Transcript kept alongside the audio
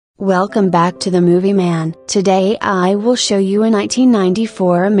Welcome back to the Movie Man. Today I will show you a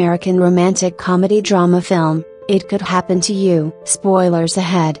 1994 American romantic comedy drama film, It Could Happen to You. Spoilers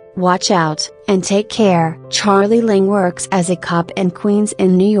ahead, watch out, and take care. Charlie Lang works as a cop in Queens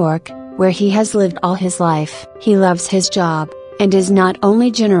in New York, where he has lived all his life. He loves his job, and is not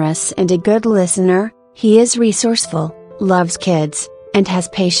only generous and a good listener, he is resourceful, loves kids, and has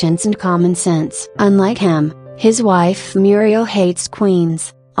patience and common sense. Unlike him, his wife Muriel hates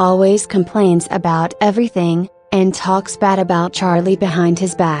Queens, always complains about everything, and talks bad about Charlie behind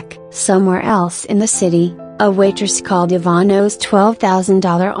his back. Somewhere else in the city, a waitress called Yvonne owes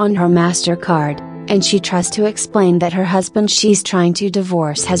 $12,000 on her MasterCard, and she tries to explain that her husband she's trying to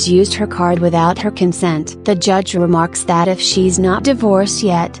divorce has used her card without her consent. The judge remarks that if she's not divorced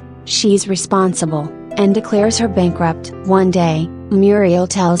yet, she's responsible, and declares her bankrupt. One day, Muriel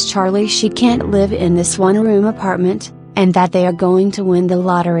tells Charlie she can't live in this one-room apartment, and that they are going to win the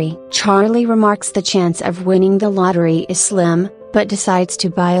lottery. Charlie remarks the chance of winning the lottery is slim, but decides to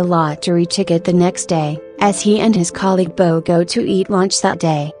buy a lottery ticket the next day. As he and his colleague Beau go to eat lunch that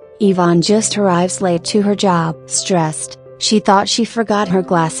day, Yvonne just arrives late to her job. Stressed, she thought she forgot her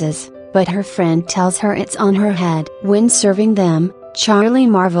glasses, but her friend tells her it's on her head. When serving them, Charlie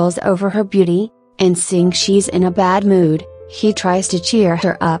marvels over her beauty, and seeing she's in a bad mood, he tries to cheer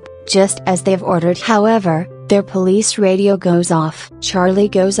her up, just as they've ordered. However, their police radio goes off. Charlie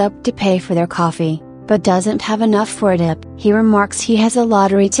goes up to pay for their coffee, but doesn't have enough for a tip. He remarks he has a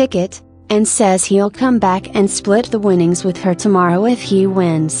lottery ticket, and says he'll come back and split the winnings with her tomorrow if he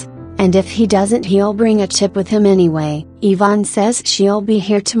wins, and if he doesn't he'll bring a tip with him anyway. Yvonne says she'll be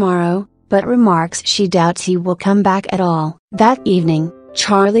here tomorrow, but remarks she doubts he will come back at all. That evening,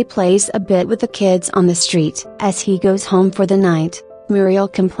 Charlie plays a bit with the kids on the street. As he goes home for the night, Muriel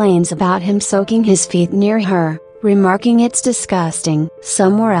complains about him soaking his feet near her, remarking it's disgusting.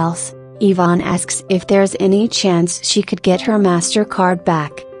 Somewhere else, Yvonne asks if there's any chance she could get her MasterCard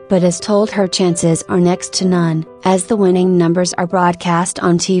back, but is told her chances are next to none. As the winning numbers are broadcast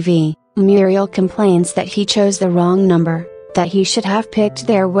on TV, Muriel complains that he chose the wrong number, that he should have picked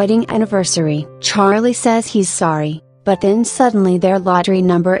their wedding anniversary. Charlie says he's sorry, but then suddenly their lottery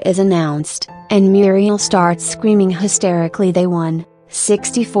number is announced, and Muriel starts screaming hysterically they won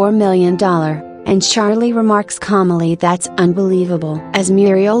 $64 million, and Charlie remarks calmly that's unbelievable. As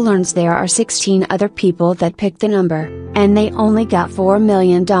Muriel learns there are 16 other people that picked the number, and they only got $4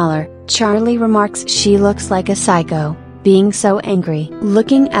 million, Charlie remarks she looks like a psycho, being so angry.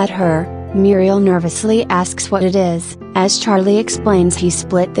 Looking at her, Muriel nervously asks what it is. As Charlie explains he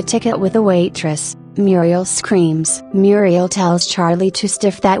split the ticket with a waitress, Muriel screams. Muriel tells Charlie to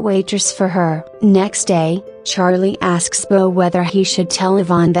stiff that waitress for her. Next day, Charlie asks Beau whether he should tell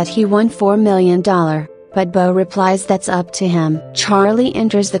Yvonne that he won $4 million, but Beau replies that's up to him. Charlie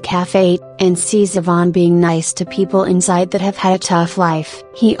enters the cafe, and sees Yvonne being nice to people inside that have had a tough life.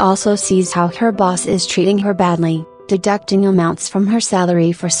 He also sees how her boss is treating her badly, deducting amounts from her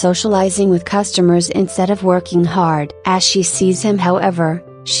salary for socializing with customers instead of working hard. As she sees him however,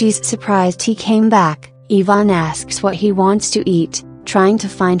 she's surprised he came back. Yvonne asks what he wants to eat, trying to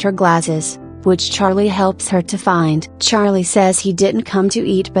find her glasses, which Charlie helps her to find. Charlie says he didn't come to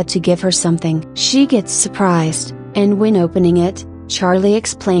eat but to give her something. She gets surprised, and when opening it, Charlie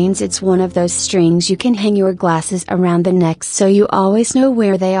explains it's one of those strings you can hang your glasses around the neck so you always know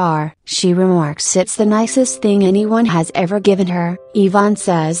where they are. She remarks it's the nicest thing anyone has ever given her. Yvonne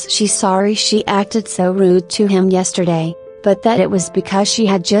says she's sorry she acted so rude to him yesterday, but that it was because she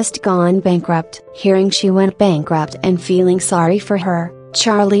had just gone bankrupt. Hearing she went bankrupt and feeling sorry for her,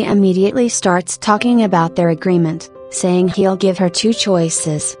 Charlie immediately starts talking about their agreement, saying he'll give her two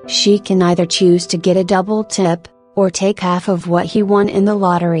choices. She can either choose to get a double tip, or take half of what he won in the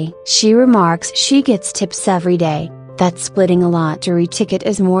lottery. She remarks she gets tips every day, that splitting a lottery ticket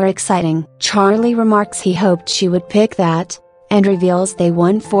is more exciting. Charlie remarks he hoped she would pick that, and reveals they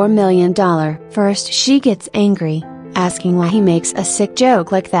won $4 million. First she gets angry, asking why he makes a sick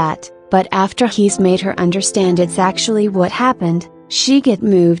joke like that, but after he's made her understand it's actually what happened, she gets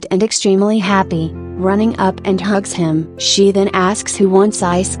moved and extremely happy, running up and hugs him. She then asks who wants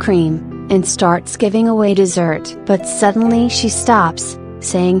ice cream, and starts giving away dessert. But suddenly she stops,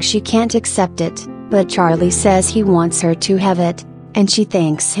 saying she can't accept it, but Charlie says he wants her to have it, and she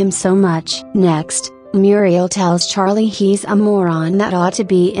thanks him so much. Next, Muriel tells Charlie he's a moron that ought to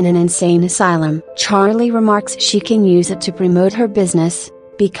be in an insane asylum. Charlie remarks she can use it to promote her business,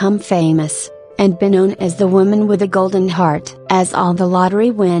 become famous, and be known as the woman with a golden heart. As all the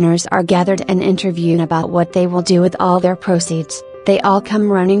lottery winners are gathered and interviewed about what they will do with all their proceeds, they all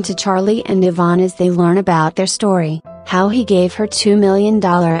come running to Charlie and Yvonne as they learn about their story. how he gave her $2 million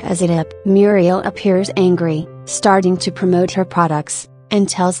as a tip. Muriel appears angry, starting to promote her products, and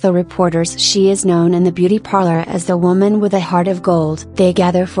tells the reporters she is known in the beauty parlor as the woman with a heart of gold. They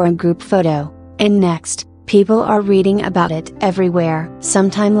gather for a group photo, and next, people are reading about it everywhere.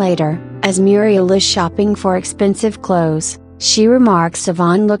 Sometime later, as Muriel is shopping for expensive clothes, she remarks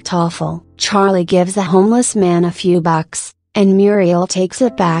Yvonne looked awful. Charlie gives the homeless man a few bucks, and Muriel takes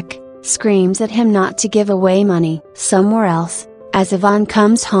it back, screams at him not to give away money. Somewhere else, as Yvonne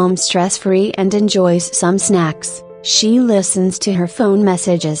comes home stress-free and enjoys some snacks, she listens to her phone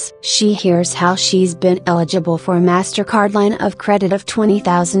messages. She hears how she's been eligible for a MasterCard line of credit of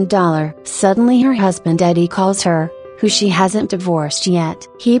 $20,000. Suddenly her husband Eddie calls her, who she hasn't divorced yet.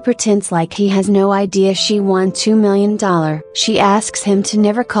 He pretends like he has no idea she won $2 million. She asks him to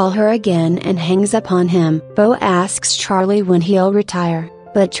never call her again and hangs up on him. Bo asks Charlie when he'll retire,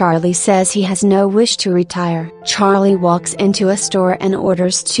 but Charlie says he has no wish to retire. Charlie walks into a store and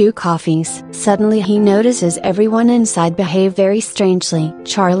orders 2 coffees. Suddenly he notices everyone inside behave very strangely.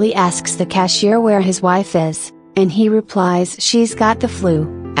 Charlie asks the cashier where his wife is, and he replies she's got the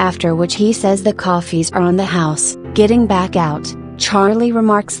flu, after which he says the coffees are on the house. Getting back out, Charlie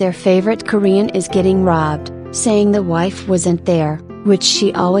remarks their favorite Korean is getting robbed, saying the wife wasn't there, which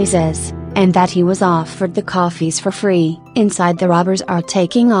she always is, and that he was offered the coffees for free. Inside, the robbers are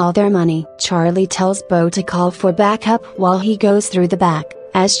taking all their money. Charlie tells Bo to call for backup while he goes through the back.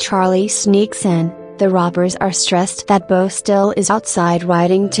 As Charlie sneaks in, the robbers are stressed that Bo still is outside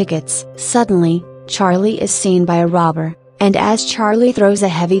writing tickets. Suddenly, Charlie is seen by a robber, and as Charlie throws a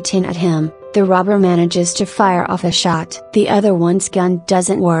heavy tin at him, the robber manages to fire off a shot. The other one's gun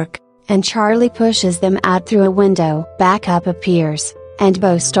doesn't work, and Charlie pushes them out through a window. Backup appears, and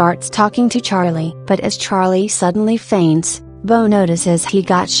Bo starts talking to Charlie. But as Charlie suddenly faints, Bo notices he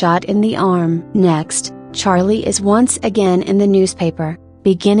got shot in the arm. Next, Charlie is once again in the newspaper,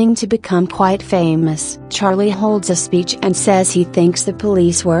 beginning to become quite famous. Charlie holds a speech and says he thinks the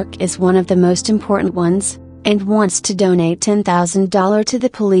police work is one of the most important ones, and wants to donate $10,000 to the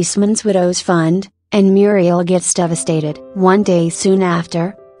Policeman's Widows Fund, and Muriel gets devastated. One day soon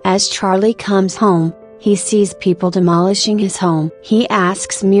after, as Charlie comes home, he sees people demolishing his home. He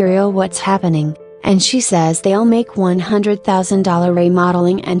asks Muriel what's happening, and she says they'll make $100,000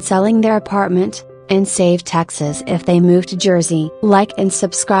 remodeling and selling their apartment, and save taxes if they move to Jersey. Like and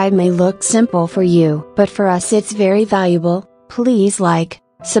subscribe may look simple for you, but for us it's very valuable. Please like,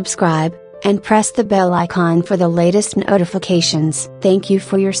 subscribe, and press the bell icon for the latest notifications. Thank you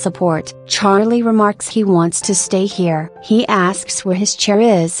for your support. Charlie remarks he wants to stay here. He asks where his chair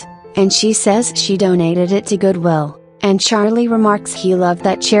is, and she says she donated it to Goodwill, and Charlie remarks he loved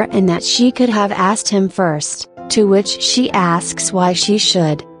that chair and that she could have asked him first, to which she asks why she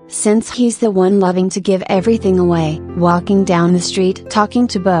should, since he's the one loving to give everything away. Walking down the street talking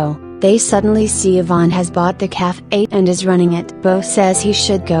to Bo, they suddenly see Yvonne has bought the cafe and is running it. Bo says he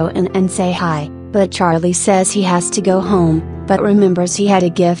should go in and say hi, but Charlie says he has to go home, but remembers he had a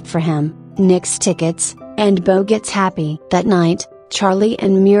gift for him, Nick's tickets, and Bo gets happy. That night, Charlie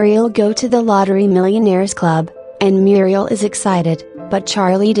and Muriel go to the Lottery Millionaires Club, and Muriel is excited, but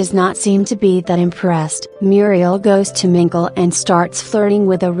Charlie does not seem to be that impressed. Muriel goes to mingle and starts flirting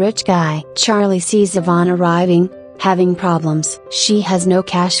with a rich guy. Charlie sees Yvonne arriving, having problems. She has no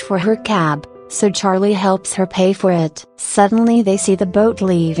cash for her cab, so Charlie helps her pay for it. Suddenly they see the boat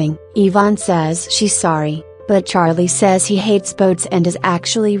leaving. Yvonne says she's sorry, but Charlie says he hates boats and is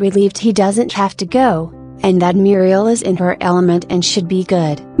actually relieved he doesn't have to go, and that Muriel is in her element and should be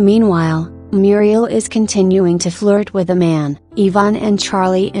good. Meanwhile, Muriel is continuing to flirt with a man. Yvonne and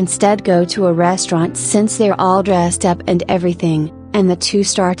Charlie instead go to a restaurant since they're all dressed up and everything, and the two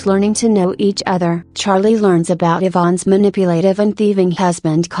start learning to know each other. Charlie learns about Yvonne's manipulative and thieving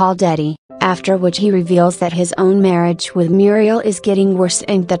husband called Eddie, after which he reveals that his own marriage with Muriel is getting worse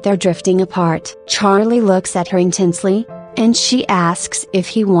and that they're drifting apart. Charlie looks at her intensely, and she asks if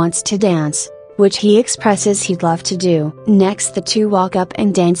he wants to dance, which he expresses he'd love to do. Next the two walk up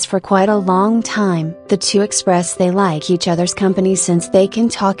and dance for quite a long time. The two express they like each other's company since they can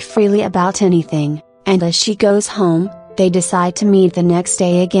talk freely about anything, and as she goes home, they decide to meet the next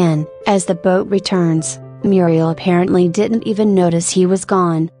day again. As the boat returns, Muriel apparently didn't even notice he was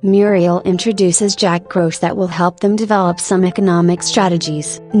gone. Muriel introduces Jack Gross that will help them develop some economic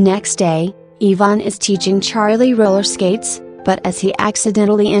strategies. Next day, Yvonne is teaching Charlie roller skates, but as he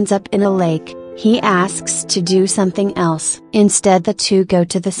accidentally ends up in a lake, he asks to do something else. Instead the two go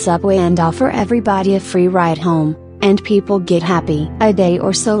to the subway and offer everybody a free ride home, and people get happy. A day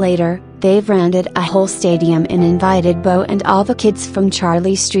or so later, They've rented a whole stadium and invited Bo and all the kids from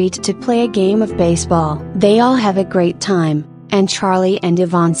Charlie Street to play a game of baseball. They all have a great time, and Charlie and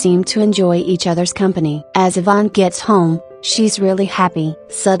Yvonne seem to enjoy each other's company. As Yvonne gets home, she's really happy.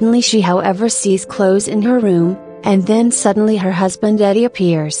 Suddenly she however sees clothes in her room, and then suddenly her husband Eddie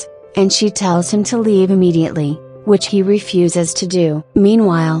appears, and she tells him to leave immediately, which he refuses to do.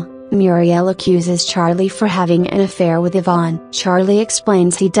 Meanwhile, Muriel accuses Charlie for having an affair with Yvonne. Charlie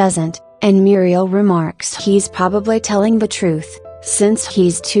explains he doesn't, and Muriel remarks he's probably telling the truth, since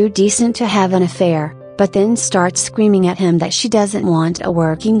he's too decent to have an affair, but then starts screaming at him that she doesn't want a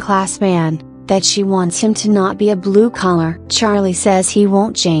working class man, that she wants him to not be a blue collar. Charlie says he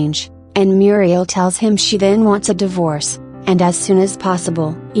won't change, and Muriel tells him she then wants a divorce, and as soon as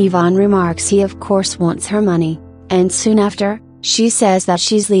possible. Yvonne remarks he of course wants her money, and soon after, she says that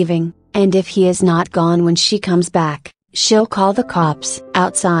she's leaving, and if he is not gone when she comes back, she'll call the cops.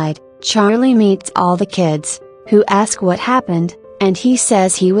 Outside, Charlie meets all the kids, who ask what happened, and he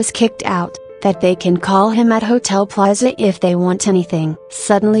says he was kicked out, that they can call him at Hotel Plaza if they want anything.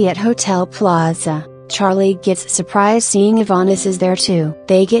 Suddenly at Hotel Plaza, Charlie gets surprised seeing Yvonne is there too.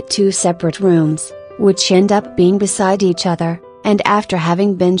 They get 2 separate rooms, which end up being beside each other, and after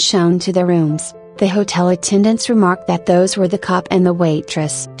having been shown to the rooms, the hotel attendants remark that those were the cop and the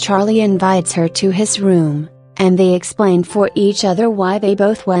waitress. Charlie invites her to his room, and they explain for each other why they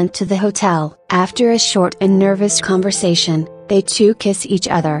both went to the hotel. After a short and nervous conversation, they two kiss each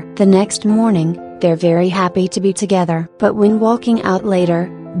other. The next morning, they're very happy to be together. But when walking out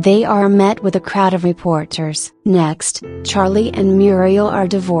later, they are met with a crowd of reporters. Next, Charlie and Muriel are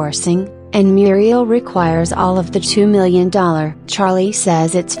divorcing, and Muriel requires all of the $2 million. Charlie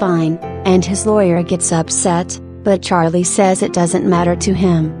says it's fine, and his lawyer gets upset, but Charlie says it doesn't matter to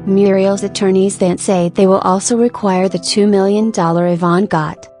him. Muriel's attorneys then say they will also require the $2 million Yvonne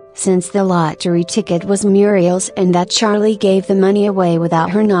got, since the lottery ticket was Muriel's and that Charlie gave the money away without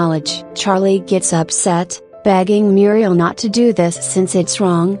her knowledge. Charlie gets upset, begging Muriel not to do this since it's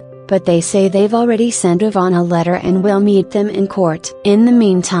wrong, but they say they've already sent Yvonne a letter and will meet them in court. In the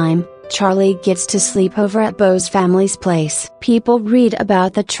meantime, Charlie gets to sleep over at Bo's family's place. People read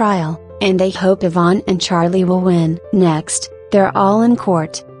about the trial, and they hope Yvonne and Charlie will win. Next, they're all in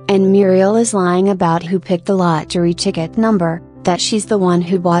court, and Muriel is lying about who picked the lottery ticket number, that she's the one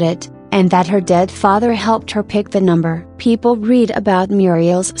who bought it, and that her dead father helped her pick the number. People read about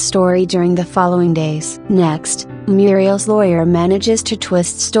Muriel's story during the following days. Next, Muriel's lawyer manages to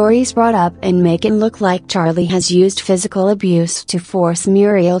twist stories brought up and make it look like Charlie has used physical abuse to force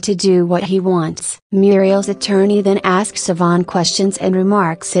Muriel to do what he wants. Muriel's attorney then asks Yvonne questions and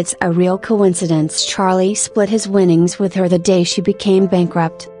remarks it's a real coincidence Charlie split his winnings with her the day she became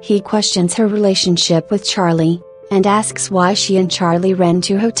bankrupt. He questions her relationship with Charlie, and asks why she and Charlie ran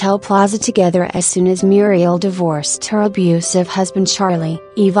to Hotel Plaza together as soon as Muriel divorced her abusive husband Charlie.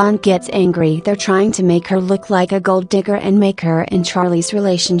 Yvonne gets angry they're trying to make her look like a gold digger and make her and Charlie's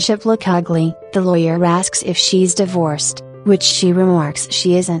relationship look ugly. The lawyer asks if she's divorced, which she remarks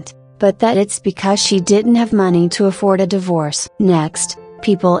she isn't, but that it's because she didn't have money to afford a divorce. Next,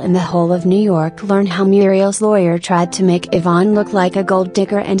 people in the whole of New York learn how Muriel's lawyer tried to make Yvonne look like a gold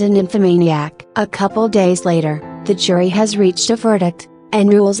digger and an nymphomaniac. A couple days later, the jury has reached a verdict,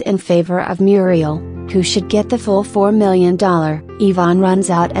 and rules in favor of Muriel, who should get the full $4 million. Yvonne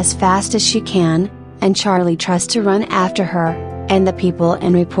runs out as fast as she can, and Charlie tries to run after her, and the people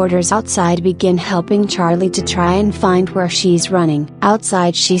and reporters outside begin helping Charlie to try and find where she's running.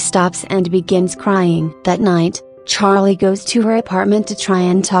 Outside she stops and begins crying. That night, Charlie goes to her apartment to try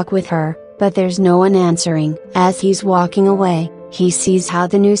and talk with her, but there's no one answering. As he's walking away, he sees how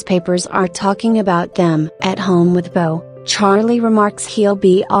the newspapers are talking about them. At home with Bo, Charlie remarks he'll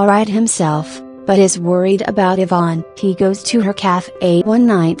be alright himself, but is worried about Yvonne. He goes to her cafe one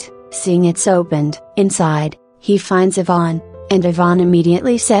night, seeing it's opened. Inside, he finds Yvonne, and Yvonne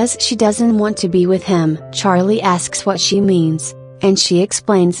immediately says she doesn't want to be with him. Charlie asks what she means, and she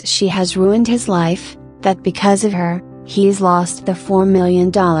explains she has ruined his life, that because of her, he's lost the $4 million.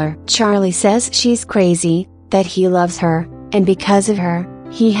 Charlie says she's crazy, that he loves her, and because of her,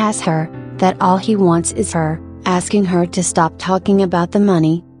 he has her, that all he wants is her, asking her to stop talking about the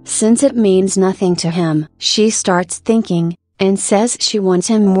money, since it means nothing to him. She starts thinking, and says she wants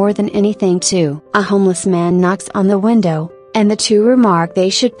him more than anything too. A homeless man knocks on the window, and the two remark they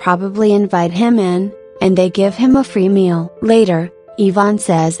should probably invite him in, and they give him a free meal. Later, Yvonne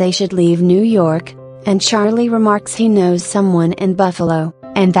says they should leave New York, and Charlie remarks he knows someone in Buffalo,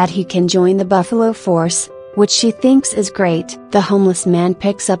 and that he can join the Buffalo Force, which she thinks is great. The homeless man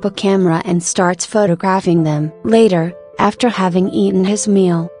picks up a camera and starts photographing them. Later, after having eaten his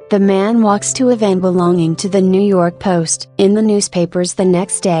meal, The man walks to a van belonging to the New York Post. In the newspapers the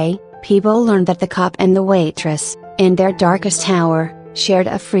next day, people learned that the cop and the waitress, in their darkest hour, shared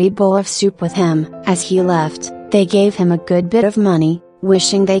a free bowl of soup with him. As he left, they gave him a good bit of money,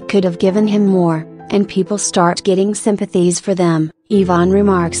 wishing they could have given him more, and people start getting sympathies for them. Yvonne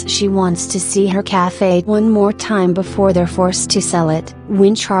remarks she wants to see her cafe one more time before they're forced to sell it.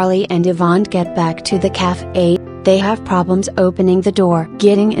 When Charlie and Yvonne get back to the cafe, they have problems opening the door.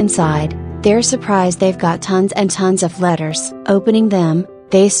 Getting inside, they're surprised they've got tons and tons of letters. Opening them,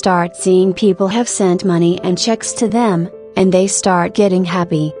 they start seeing people have sent money and checks to them, and they start getting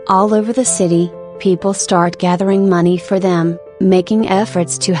happy. All over the city, people start gathering money for them, making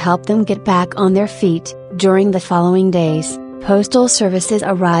efforts to help them get back on their feet. During the following days, postal services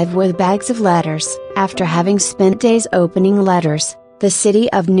arrive with bags of letters. After having spent days opening letters, the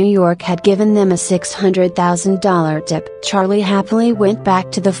city of New York had given them a $600,000 tip. Charlie happily went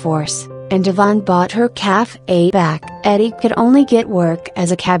back to the force, and Yvonne bought her cafe back. Eddie could only get work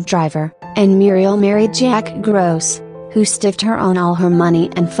as a cab driver, and Muriel married Jack Gross, who stiffed her on all her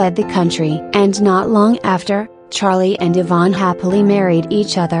money and fled the country. And not long after, Charlie and Yvonne happily married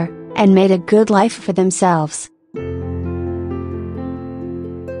each other, and made a good life for themselves.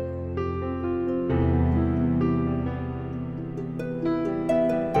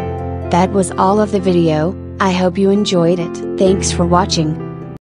 That was all of the video. I hope you enjoyed it. Thanks for watching.